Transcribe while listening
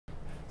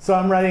So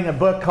I'm writing a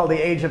book called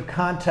The Age of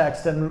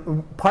Context,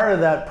 and part of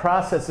that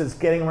process is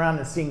getting around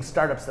and seeing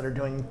startups that are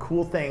doing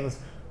cool things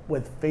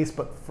with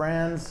Facebook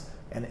friends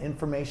and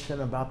information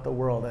about the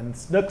world. And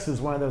Snoox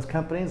is one of those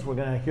companies. We're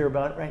going to hear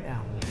about it right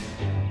now.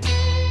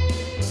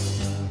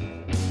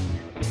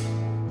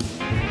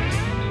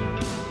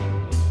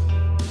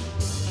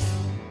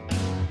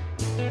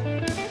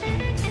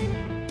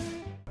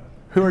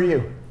 Who are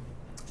you?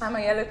 I'm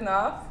Ayelet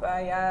Knopf.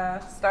 I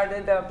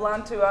started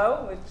Blonde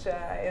 2.0, which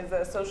is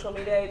a social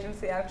media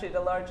agency, actually the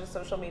largest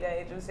social media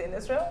agency in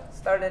Israel.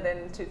 Started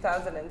in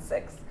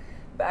 2006,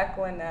 back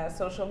when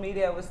social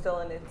media was still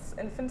in its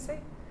infancy.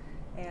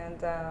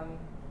 And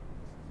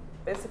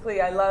basically,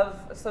 I love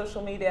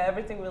social media,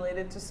 everything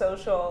related to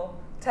social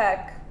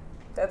tech.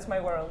 That's my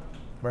world.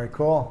 Very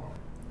cool.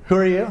 Who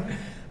are you?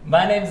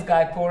 My name is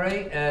Guy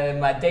Pori.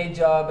 My day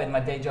job,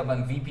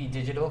 I'm VP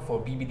Digital for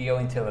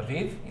BBDO in Tel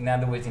Aviv, in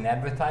other words, in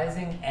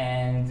advertising.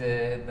 And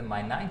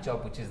my night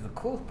job, which is the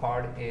cool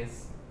part,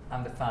 is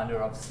I'm the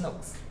founder of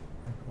Snoox.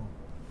 Cool.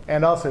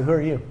 And also, who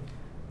are you?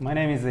 My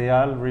name is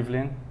Eyal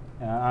Rivlin.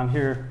 I'm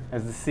here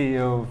as the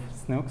CEO of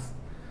Snoox.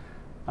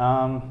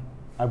 I'm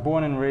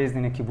born and raised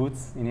in a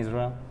kibbutz in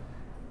Israel.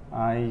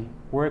 I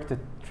worked at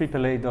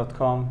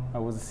AAA.com. I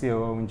was the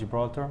COO in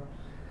Gibraltar.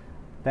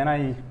 Then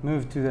I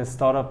moved to the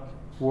startup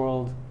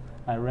world.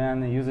 I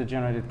ran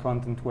user-generated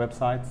content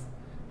websites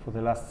for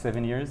the last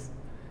 7 years,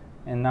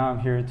 and now I'm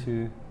here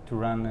to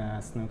run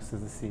Snoox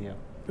as the CEO.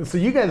 So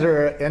you guys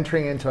are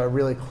entering into a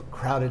really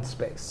crowded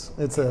space.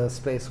 It's a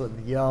space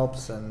with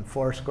Yelps and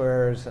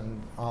Foursquares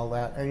and all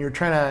that, and you're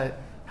trying to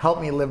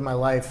help me live my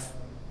life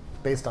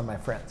based on my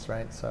friends,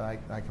 right? So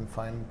I can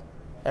find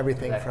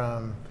everything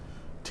from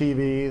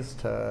TVs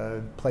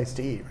to place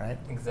to eat, right?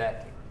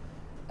 Exactly.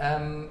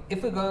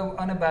 If we go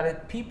on about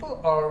it, people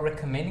are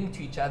recommending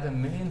to each other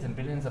millions and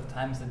billions of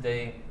times a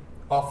day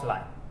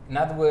offline. In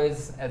other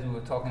words, as we were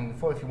talking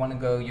before, if you want to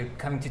go, you're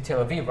coming to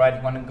Tel Aviv, right?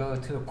 You want to go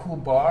to a cool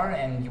bar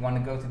and you want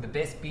to go to the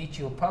best beach,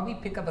 you'll probably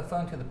pick up a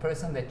phone to the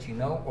person that you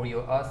know, or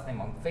you'll ask them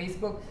on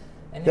Facebook.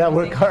 And yeah,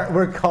 we're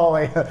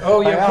calling.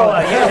 Oh, you're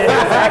calling.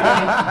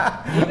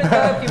 Yeah, exactly. Even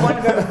though if you want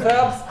to go to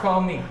clubs,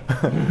 call me.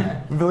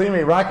 Believe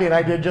me, Rocky and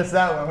I did just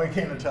that when we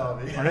came to Tel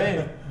Aviv.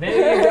 Right.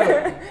 There you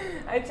go.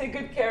 I take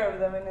good care of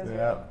them in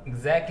Israel. Yeah.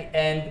 Exactly.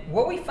 And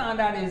what we found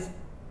out is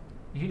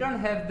you don't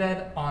have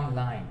that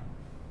online.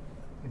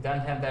 You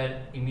don't have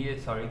that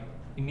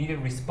immediate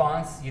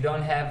response. You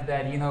don't have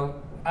that,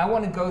 I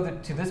want to go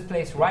to this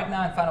place right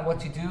now and find out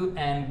what to do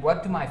and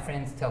what do my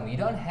friends tell me. You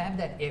don't have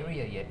that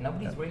area yet.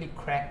 Nobody's really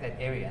cracked that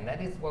area, and that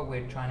is what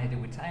we're trying to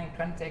do. We're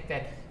trying to take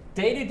that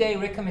day-to-day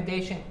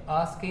recommendation,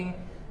 asking,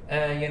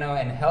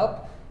 and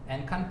help,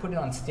 and kind of put it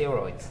on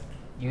steroids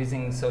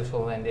using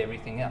social and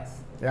everything else.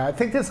 Yeah, I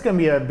think this is going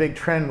to be a big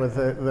trend with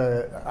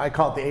I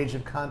call it the age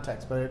of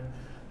context, but it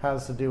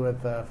has to do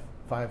with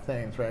 5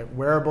 things, right?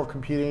 Wearable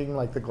computing,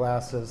 like the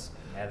glasses.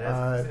 Yeah,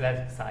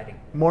 that's exciting.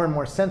 More and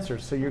more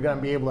sensors, so you're going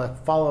to be able to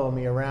follow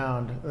me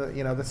around.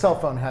 The cell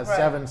phone has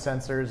 7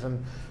 sensors,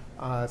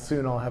 and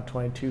soon I'll have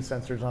 22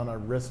 sensors on a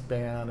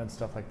wristband and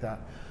stuff like that.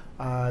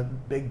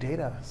 Big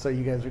data, so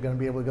you guys are going to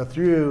be able to go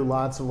through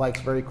lots of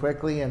likes very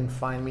quickly and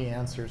find me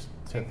answers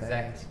to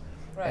things.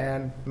 Right.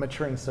 And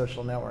maturing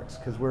social networks,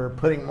 because we're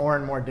putting more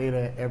and more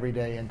data every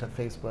day into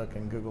Facebook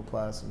and Google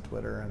Plus and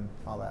Twitter and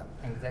all that.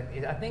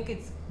 Exactly. I think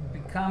it's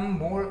become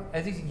more,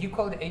 as you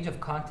call it, the age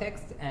of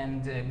context,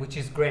 and which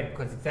is great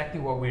because exactly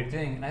what we're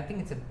doing. And I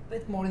think it's a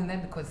bit more than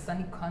that because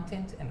suddenly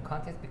content and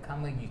context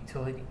become a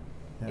utility.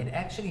 Yeah. It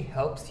actually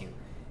helps you.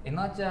 And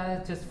not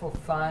just for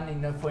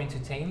fun, for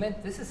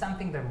entertainment. This is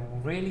something that will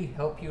really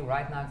help you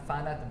right now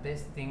find out the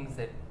best things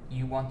that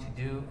you want to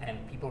do and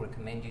people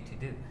recommend you to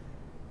do.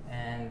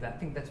 And I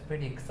think that's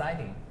pretty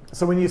exciting.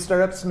 So when you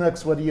start up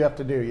Snoox, what do you have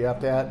to do? You have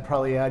to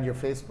probably add your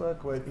Facebook?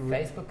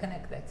 Facebook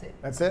Connect, that's it.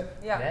 That's it?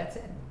 Yeah. That's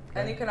it.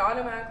 And you can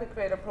automatically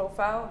create a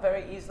profile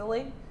very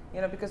easily,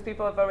 because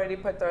people have already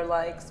put their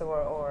likes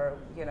or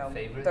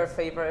their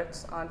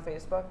favorites on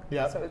Facebook.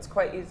 Yeah. So it's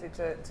quite easy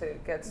to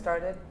get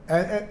started.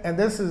 And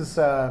this is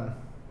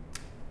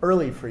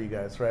early for you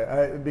guys,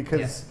 right?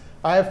 Because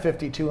I have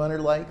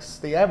 5,200 likes.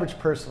 The average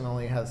person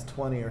only has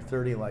 20 or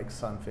 30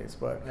 likes on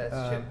Facebook.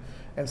 That's true.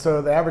 And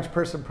so the average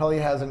person probably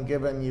hasn't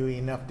given you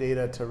enough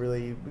data to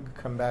really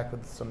come back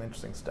with some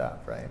interesting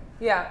stuff, right?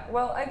 Yeah,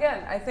 well,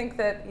 again, I think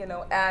that,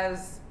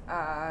 as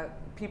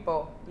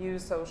people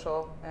use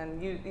social and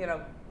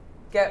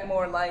get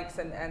more likes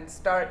and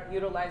start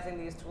utilizing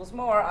these tools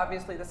more,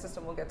 obviously the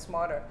system will get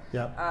smarter.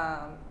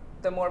 Yeah.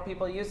 The more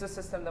people use the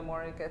system, the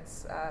more it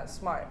gets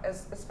smart.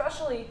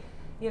 Especially,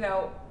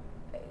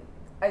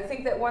 I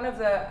think that one of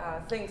the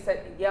things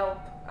that Yelp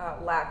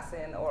lacks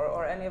in,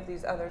 or any of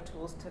these other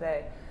tools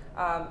today,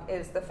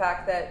 is the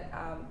fact that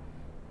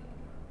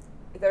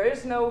there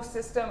is no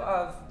system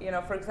of,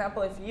 for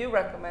example, if you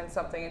recommend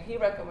something and he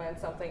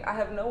recommends something, I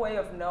have no way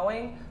of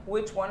knowing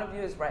which one of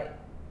you is right.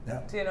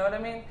 Yeah. Do you know what I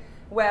mean?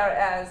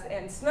 Whereas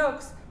in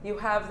Snoox, you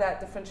have that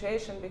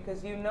differentiation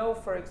because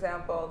for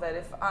example, that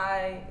if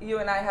you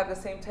and I have the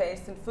same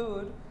taste in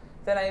food,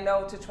 then I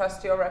know to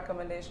trust your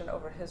recommendation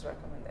over his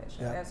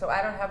recommendation. Yeah. And so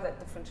I don't have that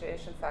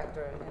differentiation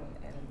factor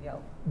in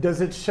Yelp.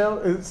 Does it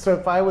show, so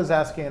if I was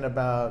asking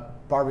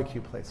about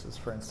barbecue places,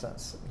 for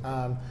instance,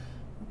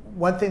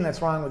 one thing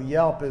that's wrong with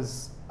Yelp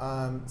is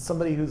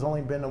somebody who's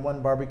only been to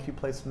one barbecue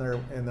place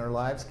in their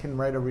lives can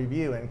write a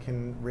review and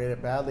can rate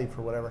it badly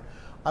for whatever.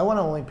 I want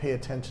to only pay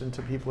attention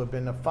to people who have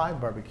been to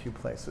 5 barbecue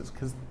places,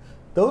 because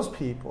those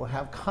people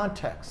have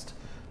context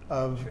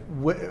of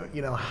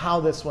how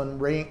this one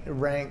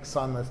ranks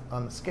on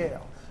the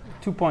scale.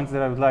 2 points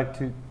that I would like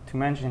to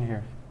mention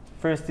here.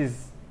 First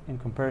is in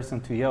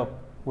comparison to Yelp,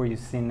 where you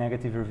see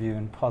negative review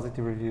and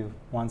positive review,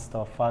 1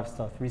 star, 5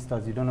 star, 3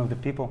 stars. You don't know the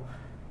people.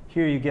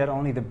 Here you get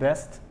only the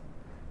best,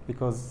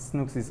 because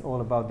Snoox is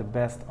all about the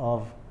best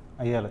of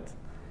Ayelet.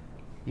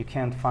 You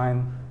can't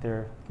find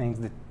there things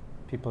that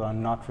people are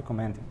not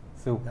recommending.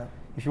 So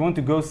if you want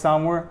to go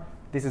somewhere,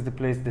 this is the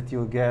place that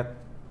you'll get.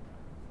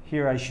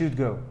 Here I should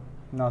go,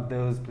 not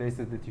those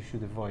places that you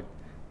should avoid.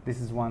 This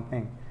is one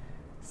thing.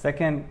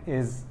 Second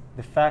is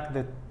the fact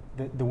that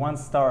the 1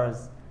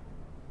 stars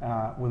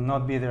will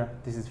not be there.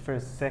 This is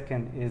first.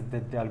 Second is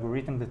that the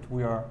algorithm that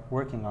we are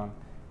working on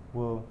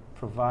will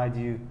provide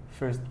you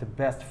first the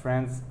best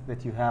friends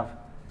that you have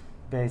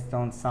based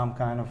on some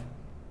kind of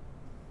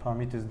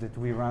parameters that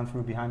we run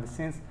through behind the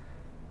scenes.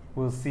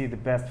 We'll see the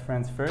best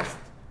friends first,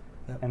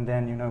 and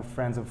then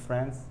friends of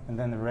friends, and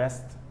then the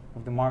rest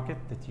of the market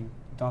that you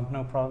don't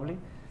know probably.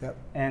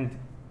 And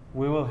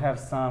we will have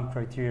some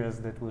criteria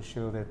that will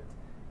show that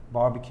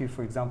barbecue,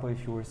 for example,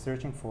 if you were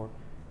searching for,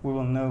 we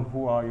will know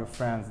who are your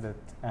friends that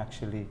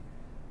actually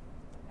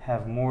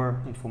have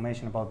more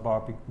information about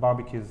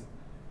barbecues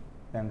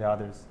than the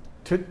others.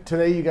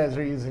 Today you guys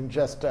are using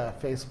just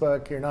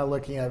Facebook. You're not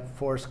looking at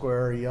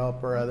Foursquare or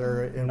Yelp or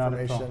other information. Not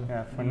at all.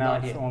 Yeah, for now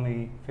it's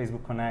only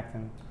Facebook Connect,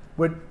 and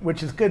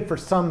which is good for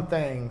some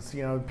things.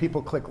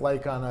 People click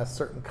like on a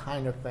certain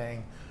kind of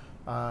thing.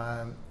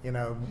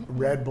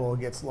 Red Bull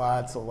gets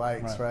lots of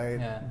likes, right?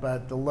 Yeah.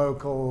 But the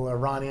local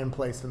Iranian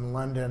place in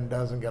London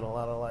doesn't get a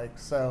lot of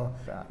likes. So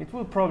it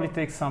will probably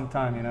take some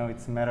time.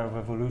 It's a matter of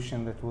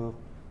evolution that will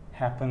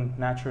happen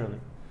naturally.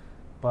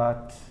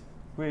 But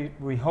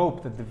we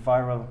hope that the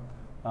viral,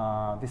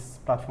 this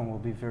platform will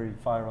be very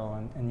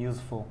viral and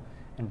useful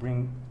and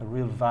bring a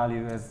real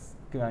value, as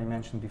Guy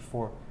mentioned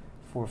before,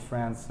 for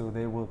friends. So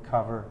they will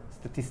cover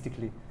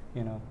statistically,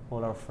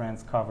 all our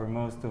friends cover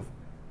most of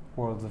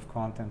worlds of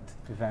content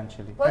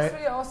eventually. Plus,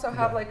 we also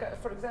have,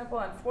 for example,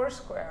 on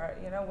Foursquare,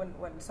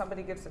 when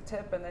somebody gives a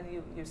tip and then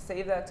you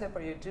save that tip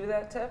or you do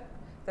that tip,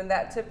 then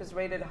that tip is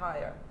rated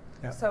higher.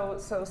 Yeah.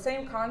 So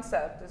same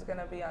concept is going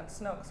to be on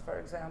Snoox, for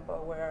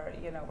example, where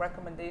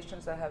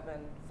recommendations that have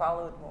been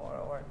followed more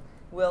or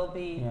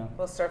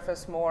will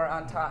surface more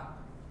on top.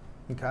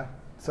 Okay.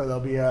 So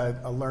there'll be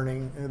a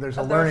learning. There's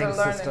a learning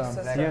system.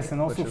 Yes, and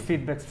also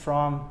feedbacks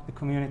from the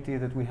community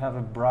that we have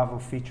a Bravo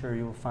feature.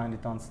 You'll find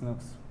it on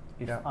Snoox.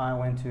 If I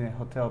went to a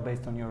hotel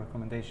based on your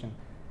recommendation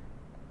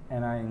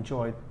and I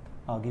enjoyed,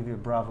 I'll give you a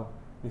Bravo.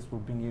 This will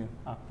bring you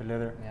up the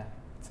ladder,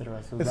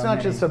 etc. So it's not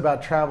just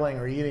about traveling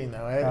or eating,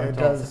 though.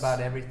 It's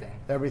about everything.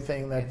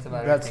 Everything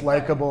that's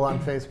likable on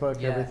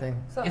Facebook.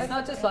 Everything. So it's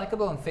not just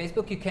likable on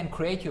Facebook. You can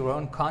create your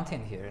own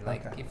content here.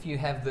 Like if you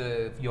have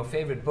your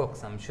favorite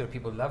books, I'm sure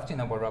people love to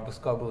know what Rabbi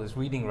Scoble is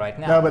reading right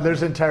now. No, but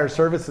there's entire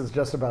services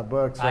just about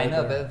books. I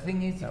know, but the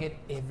thing is, you get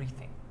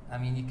everything. I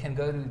mean, you can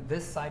go to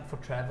this site for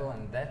travel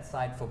and that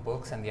site for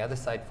books and the other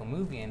site for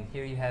movie, and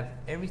here you have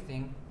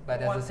everything,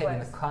 but as I said, in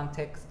the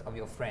context of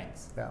your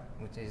friends,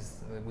 which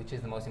is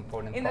the most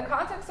important part. In the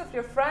context of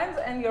your friends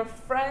and your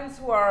friends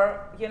who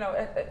are,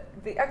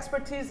 the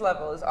expertise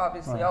level is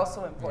obviously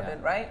also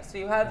important, right? So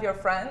you have your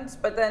friends,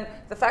 but then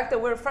the fact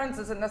that we're friends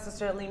doesn't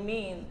necessarily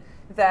mean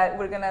that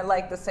we're going to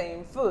like the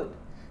same food.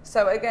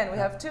 So again, we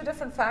have 2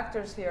 different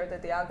factors here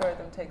that the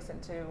algorithm takes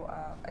into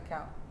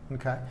account.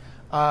 Okay.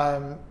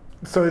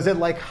 So is it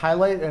like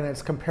Highlight and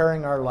it's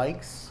comparing our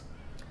likes?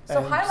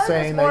 So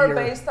Highlight is more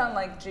based on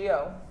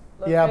geo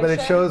location. Yeah, but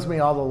it shows me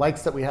all the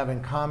likes that we have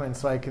in common,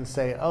 so I can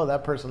say, oh,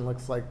 that person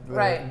looks like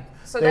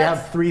So they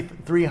have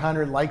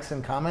 300 likes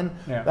in common.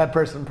 Yeah. That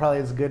person probably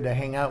is good to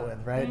hang out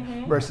with, right?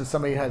 Mm-hmm. Versus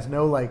somebody who has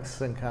no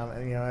likes in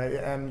common,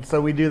 and so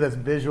we do this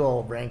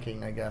visual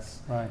ranking, I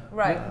guess.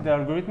 Right. The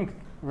algorithmic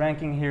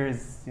ranking here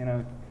is,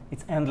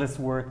 it's endless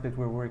work that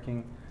we're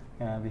working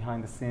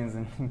behind the scenes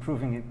and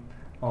improving it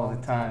all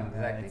the time.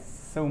 Exactly. It's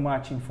so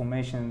much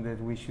information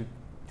that we should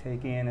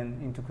take in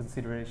and into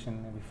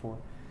consideration before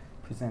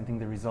presenting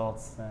the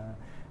results.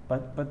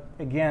 But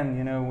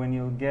again, when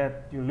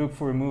you look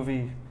for a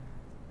movie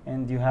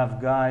and you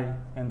have Guy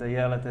and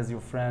Ayelet as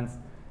your friends,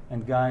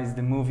 and Guy is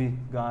the movie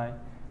guy,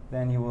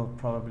 then you will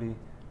probably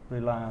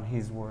rely on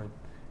his word.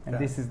 And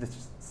this is the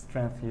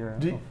strength here.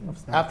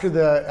 Of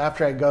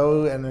after I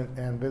go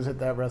and visit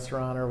that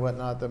restaurant or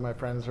whatnot that my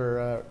friends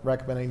are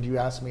recommending, do you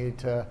ask me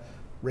to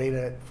rate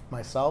it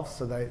myself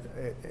so that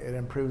it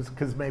improves?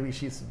 Because maybe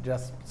she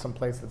suggests some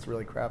place that's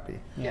really crappy.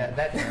 Yeah,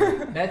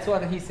 that's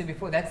what he said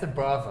before. That's the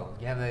Bravo.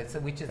 You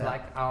have which is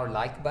like our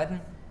like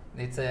button.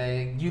 It's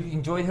you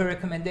enjoyed her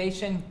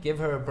recommendation, give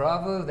her a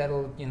bravo.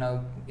 That'll,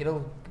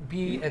 it'll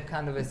be a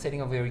kind of a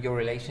setting of your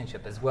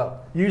relationship as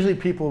well. Usually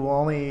people will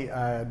only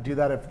do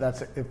that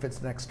if it's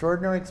an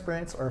extraordinary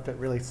experience or if it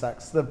really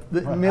sucks. The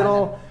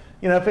middle,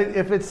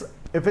 if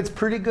it's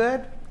pretty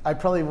good, I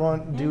probably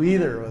won't do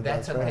either with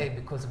That's those, okay right?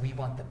 because we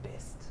want the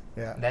best.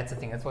 Yeah. That's the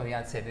thing. That's what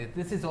Jan said.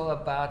 This is all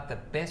about the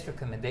best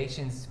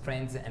recommendations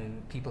friends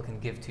and people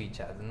can give to each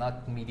other,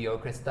 not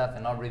mediocre stuff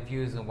and not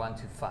reviews of 1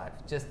 to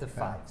 5, just the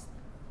 5s.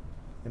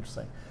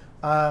 Interesting.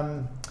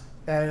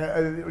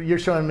 And you're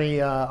showing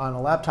me on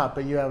a laptop,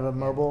 but you have a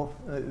mobile.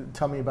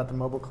 Tell me about the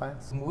mobile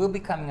clients. We'll be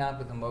coming out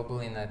with the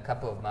mobile in a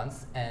couple of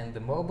months, and the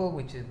mobile,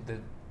 which is the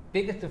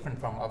biggest difference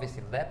from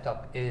obviously the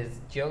laptop, is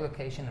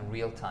geolocation in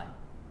real time.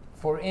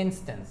 For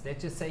instance,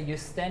 let's just say you're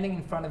standing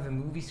in front of a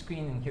movie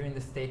screen, and here in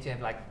the States you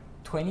have like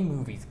 20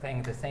 movies playing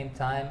at the same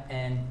time,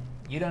 and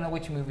you don't know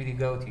which movie to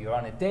go to. You're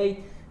on a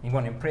date, you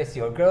want to impress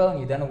your girl, and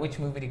you don't know which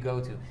movie to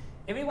go to.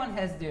 Everyone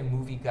has their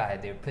movie guy,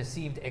 their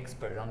perceived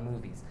expert on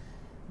movies,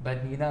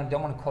 but you don't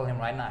want to call him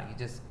right now. You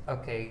just,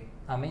 okay,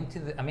 I'm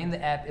in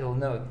the app. It'll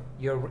know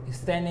you're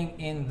standing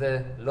in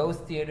the Lowe's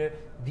theater.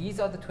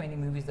 These are the 20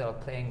 movies that are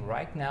playing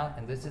right now,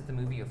 and this is the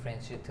movie your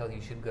friends should tell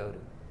you should go to.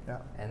 Yeah.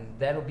 And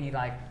that'll be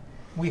like,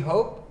 we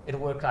hope it'll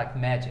work like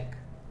magic.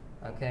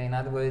 Okay, in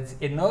other words,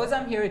 it knows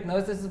I'm here. It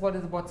knows this is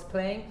what's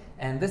playing,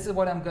 and this is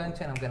what I'm going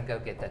to, and I'm going to go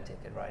get that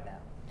ticket right now.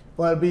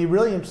 Well, it'd be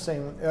really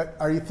interesting.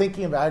 Are you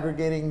thinking of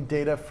aggregating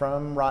data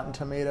from Rotten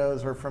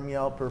Tomatoes or from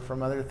Yelp or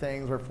from other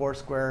things or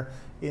Foursquare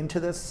into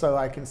this so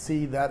I can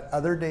see that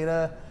other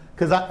data?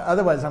 Because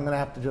otherwise, I'm going to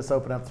have to just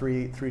open up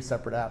three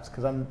separate apps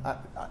because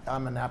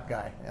I'm an app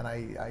guy and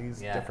I use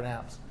different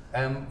apps.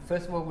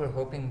 First of all, we're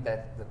hoping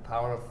that the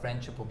power of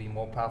friendship will be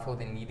more powerful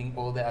than needing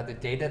all the other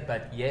data.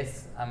 But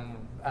yes,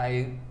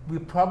 we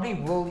probably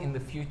will in the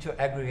future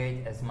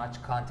aggregate as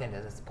much content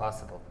as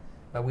possible.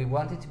 But we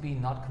want it to be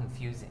not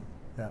confusing.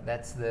 Yeah.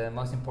 That's the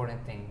most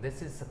important thing.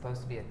 This is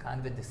supposed to be a kind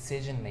of a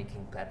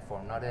decision-making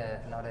platform, not an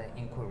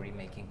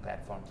inquiry-making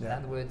platform. Yeah. In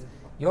other words,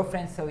 your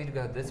friends tell you to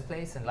go this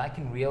place, and like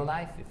in real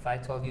life, if I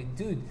told you,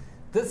 dude,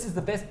 this is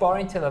the best bar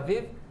in Tel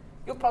Aviv,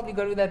 you'll probably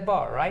go to that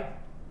bar, right?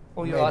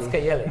 Or you ask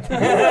Ayelet.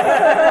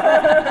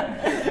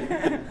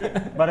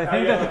 But I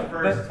think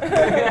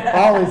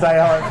always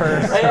Ayelet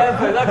first.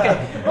 Okay.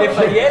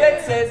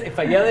 If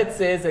Ayelet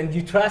says, and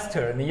you trust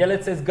her, and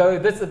Ayelet says, go,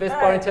 this is the best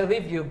bar in Tel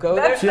Aviv, you go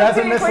there. She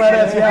hasn't misled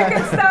us yet. We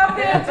can stop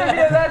the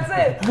interview, that's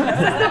it. This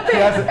is the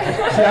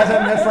pitch. She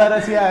hasn't misled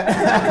us yet.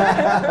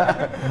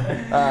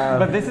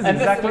 But this is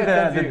exactly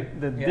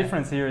the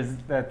difference here is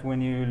that when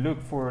you look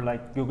for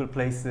like Google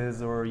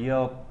Places or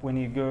Yelp, when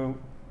you go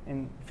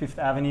in Fifth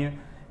Avenue,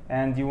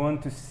 and you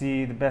want to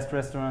see the best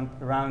restaurant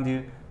around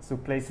you, so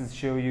places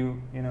show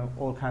you,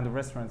 all kinds of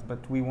restaurants, but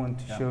we want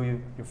to show you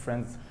your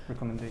friends'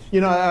 recommendations.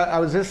 I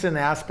was just in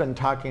Aspen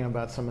talking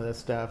about some of this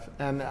stuff,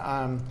 and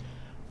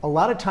a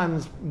lot of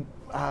times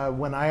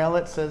when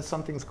Ayelet says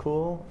something's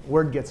cool,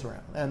 word gets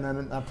around, and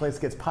then a place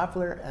gets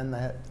popular, and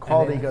the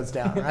quality goes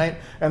down, right?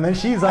 And then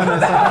she's on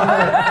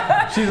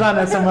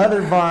some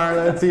other bar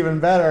that's even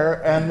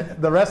better, and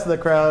the rest of the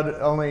crowd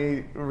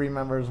only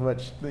remembers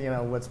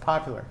what's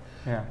popular.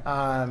 Yeah.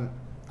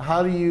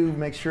 How do you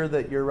make sure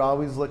that you're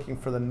always looking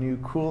for the new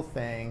cool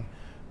thing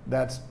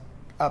that's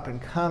up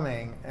and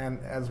coming, and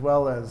as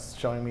well as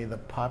showing me the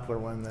popular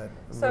one that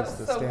needs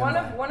to stand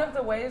by? One of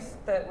the ways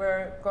that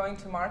we're going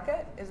to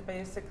market is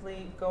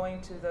basically going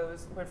to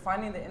we're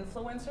finding the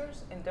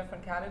influencers in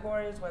different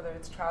categories, whether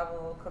it's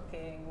travel,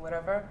 cooking,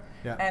 whatever,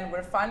 and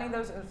we're finding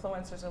those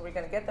influencers, and we're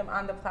going to get them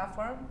on the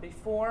platform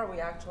before we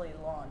actually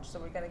launch. So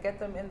we're going to get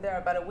them in there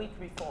about a week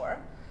before.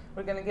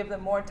 We're going to give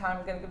them more time.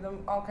 We're going to give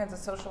them all kinds of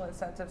social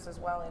incentives as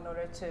well in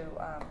order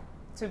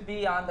to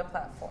be on the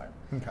platform.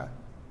 Okay,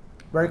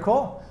 very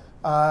cool.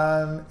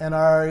 And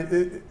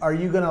are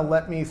you going to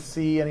let me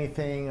see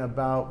anything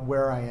about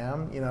where I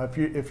am?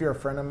 If you're a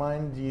friend of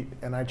mine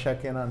and I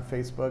check in on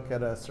Facebook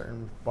at a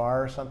certain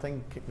bar or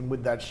something,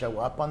 would that show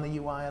up on the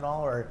UI at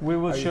all? Or we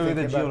will show you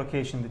the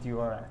geolocation that you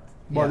are at.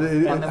 Well,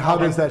 how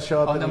does that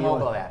show up on the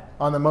mobile app?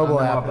 On the mobile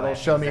app, it'll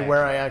show me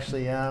where I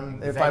actually am.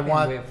 Exactly. If I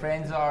want, where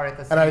friends are at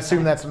the same and I assume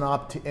time. That's an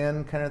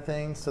opt-in kind of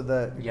thing, so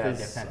that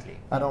definitely.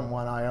 I don't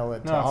want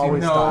Ayelet to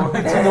always talk.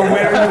 To know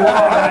where you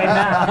are right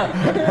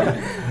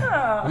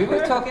now. We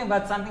were talking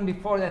about something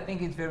before that I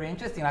think is very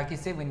interesting. Like you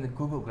said, when the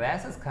Google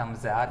Glasses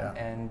comes out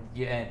and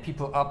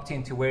people opt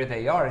into where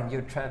they are, and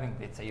you're traveling,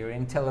 let's say you're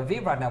in Tel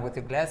Aviv right now with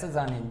your glasses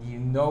on, and you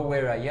know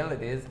where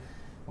Ayelet is.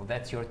 Well,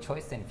 that's your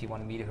choice then if you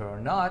want to meet her or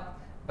not.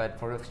 But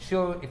for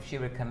sure, if she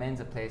recommends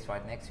a place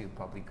right next to you,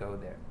 probably go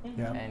there.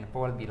 Yeah. And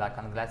probably be like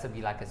on the glass, it'd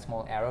be like a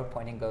small arrow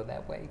pointing, go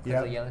that way.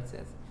 Because Ayelet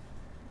says.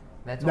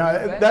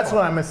 That's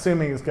what I'm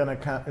assuming is going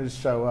to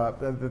show up.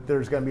 That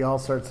there's going to be all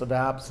sorts of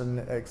apps and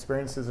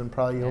experiences, and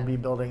probably you'll be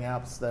building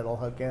apps that'll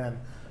hook in.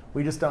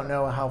 We just don't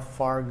know how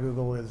far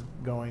Google is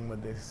going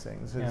with these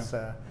things.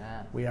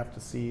 We have to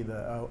see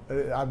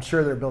I'm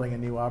sure they're building a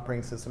new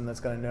operating system that's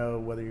going to know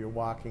whether you're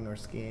walking or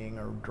skiing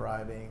or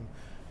driving,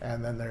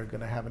 and then they're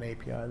going to have an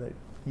API that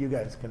you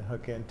guys can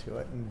hook into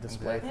it and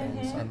display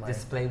Exactly. things on my.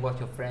 Display what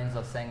your friends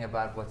are saying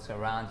about what's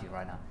around you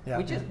right now, Yeah.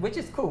 which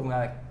is cool.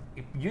 Like,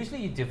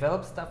 usually you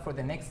develop stuff for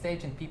the next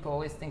stage, and people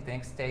always think the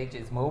next stage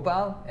is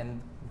mobile,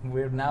 and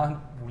we're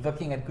now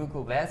looking at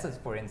Google Glasses,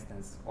 for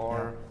instance,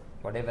 or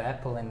whatever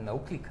Apple and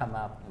Oakley come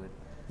up with.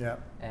 Yeah.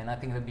 And I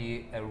think it'll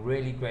be a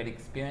really great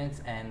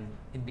experience, and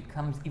it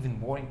becomes even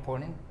more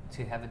important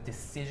to have a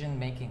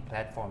decision-making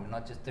platform,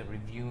 not just a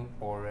review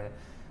or a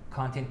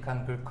content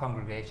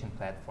congregation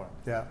platform.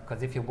 Yeah.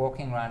 Because if you're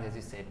walking around, as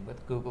you said,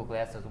 with Google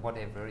Glasses or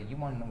whatever, you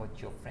want to know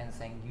what your friend's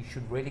saying. You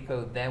should really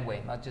go that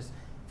way, not just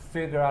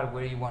figure out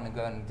where you want to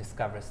go and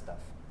discover stuff.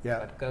 Yeah.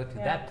 But go to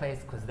that place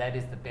because that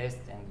is the best,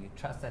 and you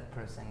trust that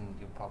person,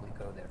 you'll probably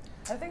go there.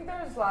 I think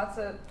there's lots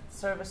of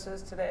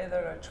services today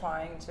that are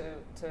trying to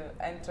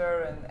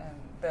enter and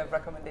their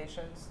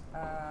recommendations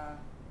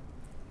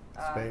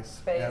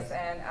Space.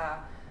 and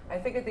I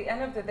think at the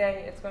end of the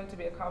day, it's going to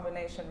be a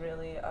combination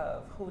really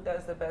of who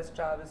does the best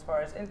job as far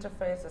as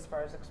interface, as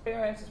far as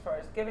experience, as far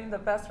as giving the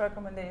best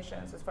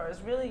recommendations, as far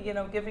as really,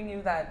 giving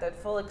you that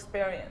full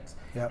experience.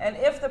 Yep. And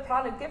if the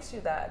product gives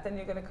you that, then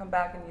you're going to come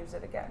back and use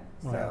it again.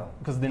 Right. So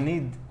Because the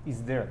need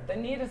is there. the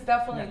need is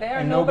definitely there.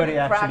 And nobody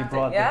actually cracked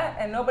brought it, it.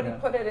 and nobody Yeah.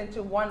 put it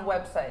into one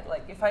website.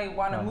 Like if I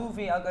want a Right.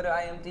 movie, I'll go to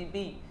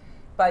IMDb.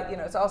 But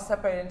it's all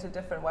separated into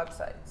different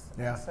websites.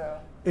 Yeah. So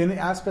In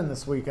Aspen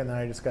this weekend that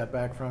I just got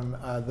back from,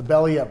 the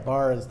Belly Up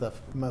Bar is the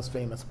most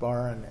famous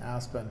bar in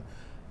Aspen.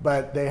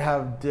 But they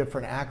have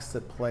different acts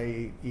that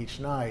play each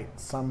night,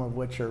 some of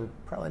which are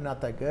probably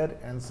not that good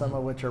and some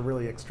of which are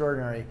really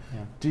extraordinary. Yeah.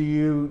 Do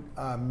you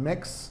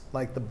mix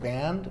like the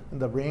band,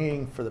 the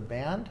rating for the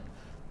band,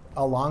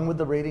 along with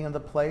the rating of the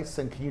place?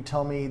 And can you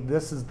tell me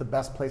this is the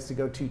best place to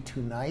go to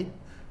tonight?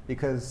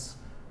 Because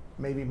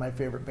maybe my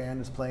favorite band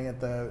is playing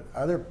at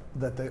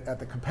at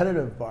the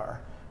competitive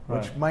bar,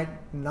 which Right. might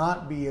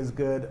not be as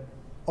good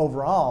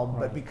overall,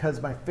 but Right.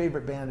 because my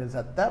favorite band is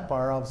at that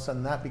bar, all of a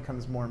sudden that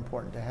becomes more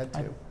important to head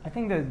to. I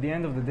think that at the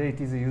end of the day, it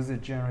is a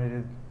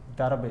user-generated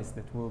database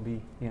that will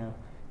be,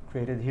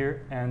 created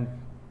here, and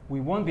we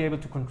won't be able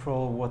to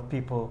control what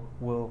people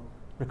will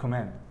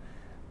recommend.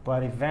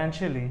 But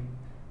eventually,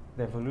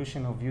 the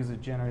evolution of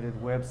user-generated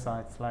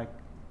websites like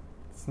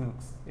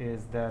Snoox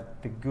is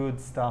that the good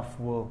stuff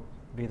will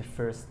be the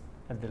first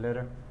at the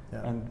ladder,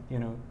 Yeah.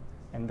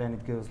 and then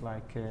it goes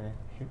like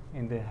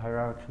in the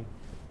hierarchy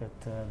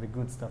that the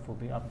good stuff will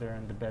be up there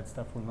and the bad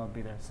stuff will not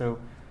be there. So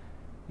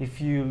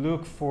if you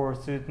look for a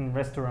certain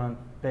restaurant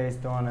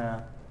based on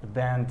a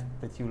band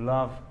that you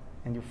love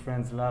and your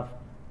friends love,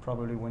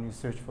 probably when you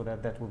search for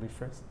that will be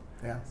first.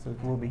 Yeah. So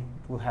it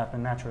will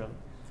happen naturally.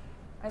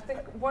 I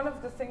think one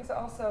of the things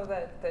also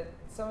that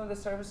some of the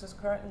services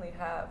currently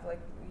have, like,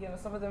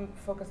 some of them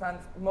focus on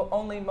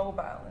only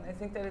mobile, and I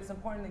think that it's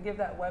important to give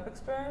that web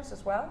experience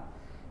as well,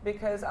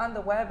 because on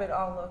the web it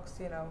all looks,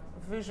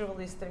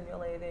 visually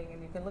stimulating,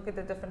 and you can look at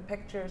the different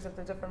pictures of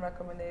the different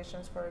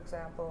recommendations, for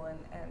example,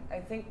 and I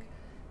think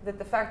that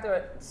the fact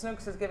that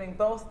Snoox is giving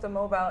both the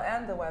mobile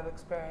and the web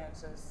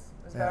experience is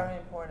very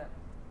important.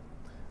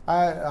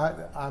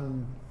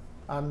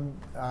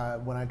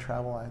 When I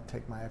travel, I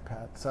take my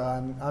iPad. So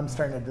I'm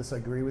starting to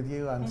disagree with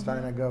you. I'm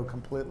starting to go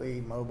completely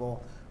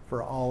mobile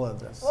for all of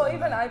this. Well,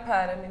 even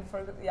iPad. I mean,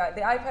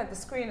 the iPad, the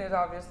screen is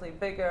obviously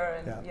bigger,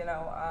 and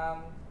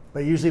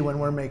But usually when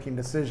we're making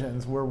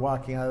decisions, we're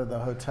walking out of the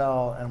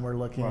hotel and we're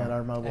looking Right. at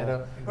our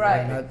mobile. Right.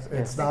 And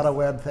it's not a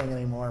web thing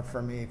anymore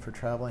for me for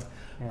traveling.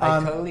 I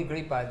totally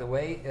agree. By the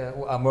way,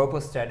 our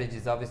mobile strategy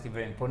is obviously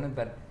very important,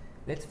 but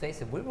let's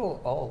face it, we're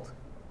all old.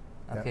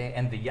 Okay,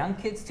 and the young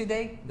kids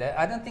today,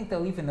 I don't think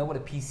they'll even know what a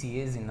PC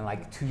is in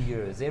like 2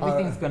 years.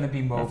 Everything's going to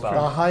be mobile.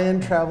 The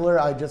high-end traveler,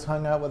 I just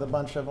hung out with a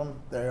bunch of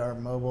them. They are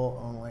mobile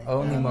only.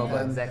 Only mobile,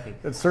 And exactly.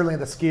 It's certainly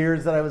the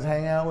skiers that I was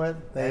hanging out with.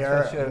 They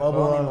That's for are sure,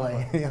 mobile only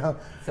only. mobile.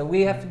 So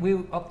we're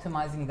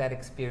optimizing that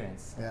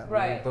experience. Yeah.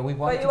 Right. But we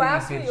want But it you to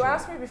asked be me. You visual.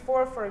 asked me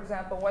before, for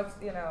example,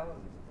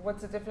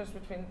 what's the difference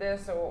between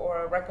this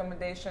or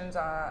recommendations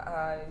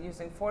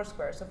using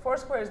Foursquare? So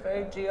Foursquare is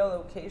very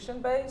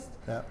geolocation based,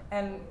 Yeah.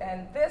 and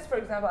this, for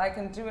example, I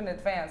can do in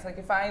advance. Like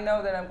if I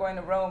know that I'm going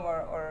to Rome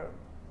or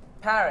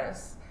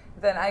Paris,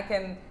 then I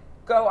can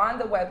go on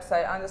the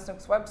website, on the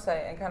Snoox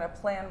website, and kind of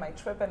plan my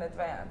trip in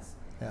advance.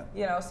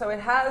 Yeah. So it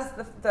has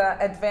the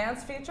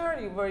advanced feature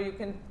where you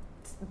can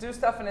do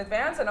stuff in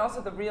advance, and also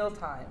the real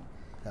time.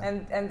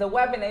 Yeah. And the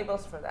web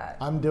enables for that.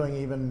 I'm doing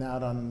even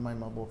that on my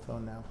mobile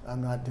phone now.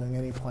 I'm not doing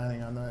any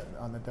planning on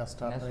the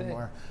desktop That's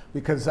anymore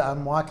because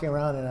I'm walking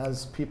around and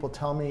as people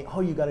tell me,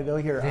 "Oh, you got to go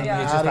here," I'm You're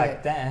just adding like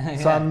it. that.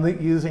 So I'm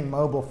using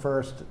mobile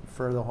first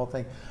for the whole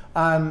thing.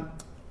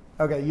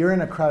 Okay, you're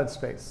in a crowded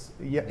space.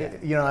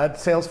 At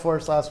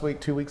Salesforce last week,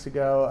 2 weeks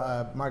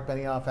ago, Mark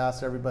Benioff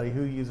asked everybody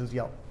who uses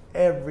Yelp.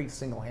 Every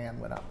single hand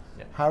went up.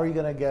 Yeah. How are you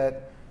going to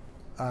get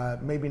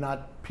maybe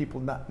not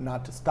people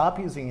not to stop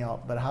using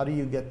Yelp, but how do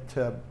you get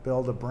to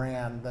build a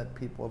brand that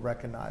people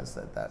recognize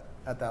at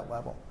that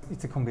level?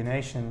 It's a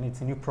combination.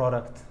 It's a new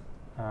product,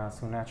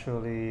 so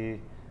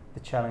naturally the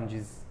challenge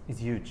is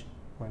huge.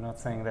 We're not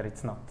saying that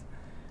it's not.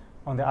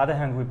 On the other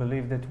hand, we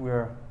believe that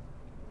we're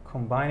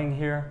combining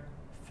here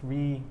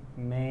three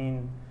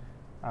main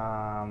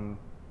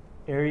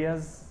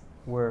areas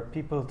where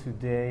people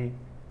today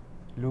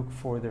look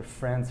for their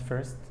friends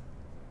first,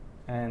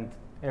 and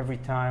every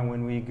time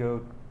when we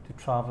go to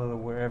travel or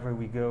wherever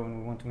we go and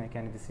we want to make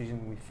any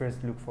decision, we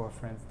first look for our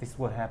friends. This is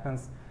what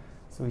happens.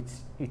 So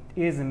it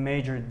is a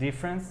major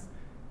difference,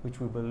 which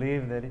we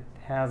believe that it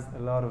has a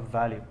lot of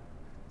value.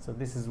 So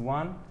this is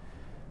one.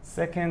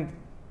 Second,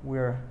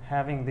 we're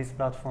having this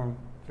platform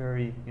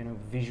very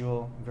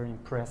visual, very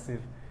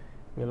impressive.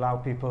 We allow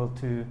people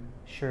to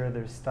share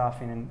their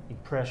stuff in an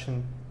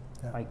impression,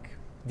 like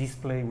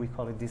display. We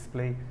call it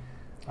display.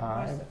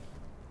 Impressive.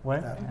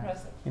 What?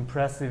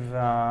 Impressive.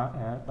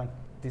 Like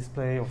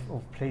display of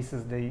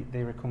places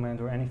they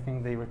recommend or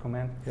anything they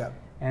recommend. Yeah.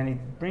 And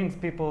it brings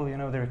people,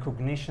 the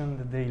recognition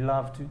that they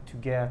love to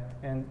get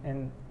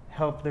and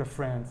help their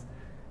friends.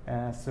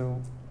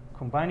 So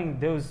combining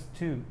those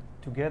two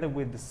together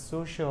with the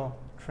social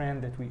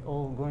trend that we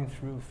all going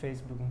through,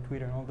 Facebook and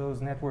Twitter and all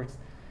those networks,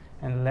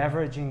 and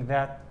leveraging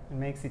that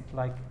makes it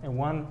like a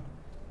one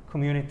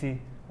community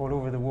all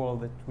over the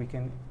world that we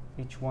can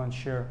each one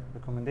share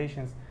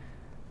recommendations.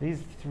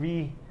 These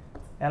three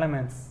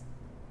elements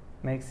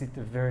makes it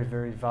a very,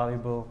 very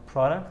valuable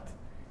product.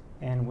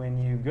 And when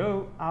you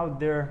go out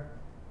there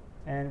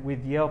and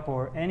with Yelp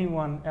or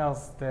anyone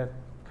else that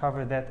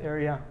cover that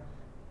area,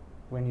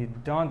 when you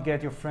don't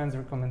get your friends'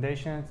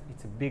 recommendations,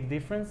 it's a big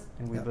difference,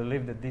 and we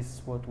believe that this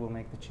is what will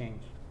make the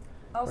change.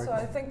 Also,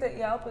 I think that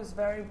Yelp is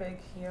very big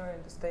here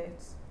in the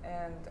States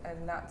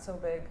and not so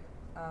big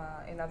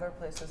in other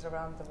places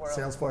around the world.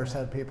 Salesforce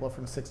had people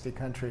from 60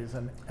 countries,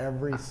 and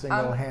every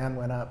single hand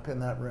went up in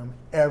that room.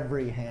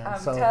 Every hand. I'm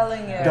so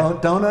telling you.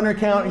 Don't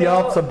undercount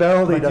Yelp's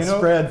ability to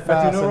spread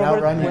fast and Robert,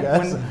 outrun you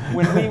guys.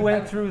 when we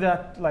went through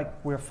that, like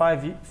we're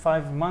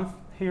 5 months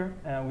here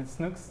with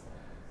Snoox,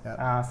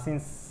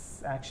 since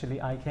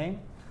actually I came,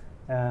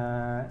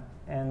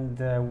 and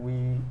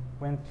we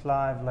went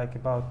live like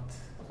about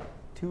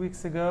 2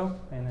 weeks ago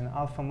in an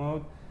alpha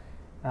mode.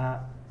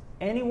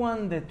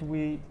 Anyone that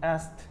we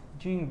asked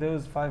during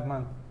those 5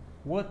 months,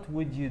 what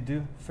would you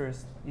do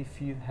first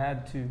if you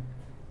had to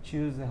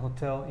choose a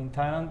hotel in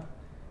Thailand?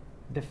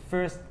 The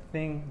first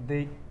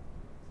thing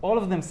all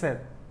of them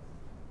said,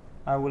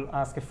 I will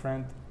ask a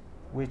friend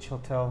which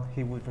hotel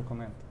he would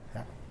recommend.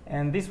 Yeah.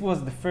 And this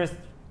was the first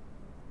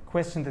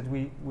question that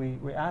we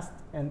asked,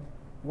 and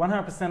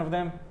 100% of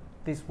them,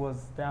 this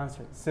was the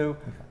answer. So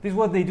this is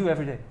what they do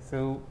every day.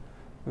 So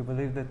we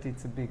believe that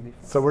it's a big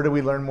difference. So where do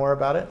we learn more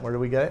about it? Where do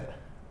we get it?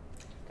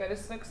 Go to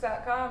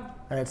snoox.com.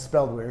 And it's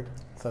spelled weird.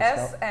 So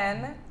SNOOX.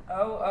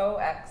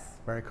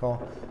 Very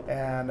cool.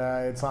 And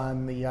it's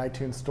on the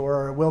iTunes store,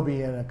 or it will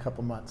be in a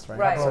couple months, right?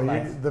 Right. So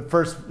the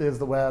first is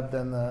the web,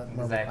 then the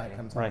mobile client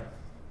comes on. Right.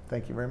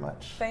 Thank you very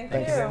much. Thank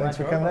Thanks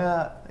you. for coming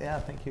out. Yeah,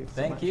 thank you.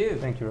 Thank you.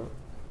 Thank you.